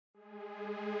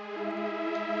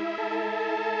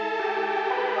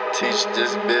Teach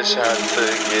this bitch how to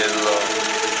get low.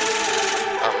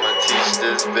 I'ma teach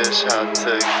this bitch how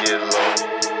to get low.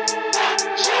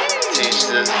 Teach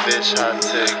this bitch how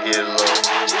to get low.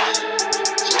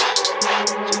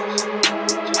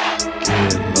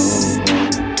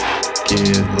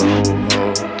 Get low, ho.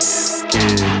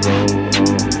 Get low,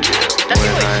 ho.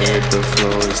 When I hit the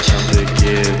floor, it's time to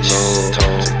get low, ho.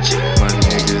 My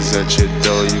niggas at your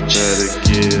door, you better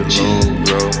get low,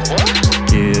 bro.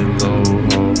 Get low,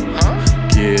 ho.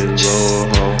 Get low,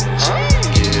 ho.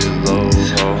 Get low,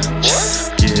 ho.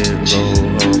 Get low,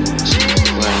 ho.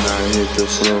 When I hit the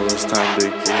floor, it's time to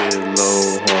get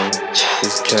low, ho.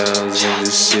 It's cows in the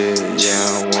shit, yeah,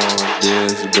 I want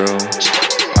this, bro.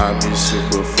 I be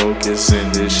super focused in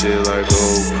this shit like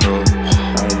GoPro.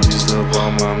 I used up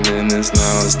all my minutes,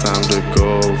 now it's time to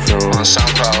go pro.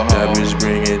 That bitch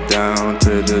bring it down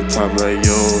to the top like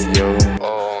yo.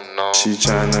 Oh no. She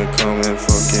tryna come and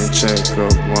fucking check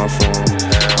up my phone.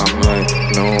 I'm like,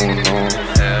 no.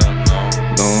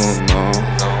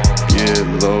 Get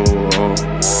low, ho.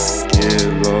 Get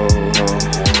low, ho.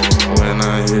 When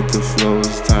I hit the floor,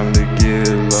 it's time to get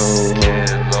low, ho.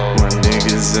 My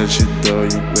niggas at your door,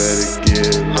 you better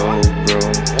get low, bro.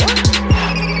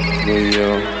 But yo,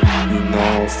 you know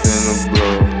I'm finna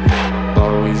blow.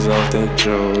 Always off that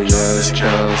Joe, yeah, it's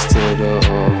cows to the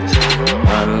O.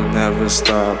 I'll never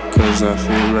stop, cause I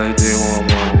feel like they want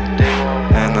more.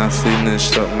 And I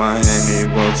finished up my Henny,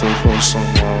 about to pour some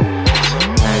more.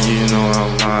 And you know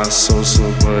I'm not Sosa,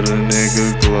 but a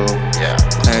nigga glow.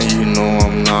 And you know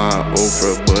I'm not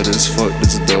Oprah, but it's fuck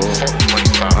this dope.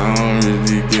 I don't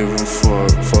really give a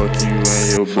fuck, fuck you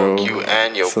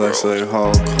and your bro. Flex like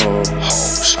Hulk Hogan.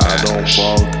 I don't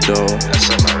walk though. That's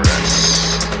an arrest,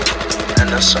 and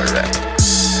that's a wreck.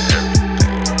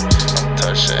 I'm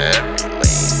touching every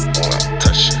lane, I'm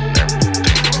touching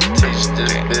everything. Teach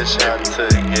this bitch how to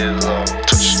get low.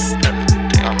 Touching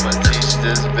everything. I'ma teach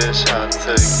this bitch how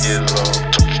to get low.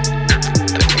 Touching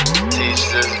everything. Teach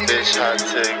this bitch how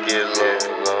to get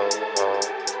low.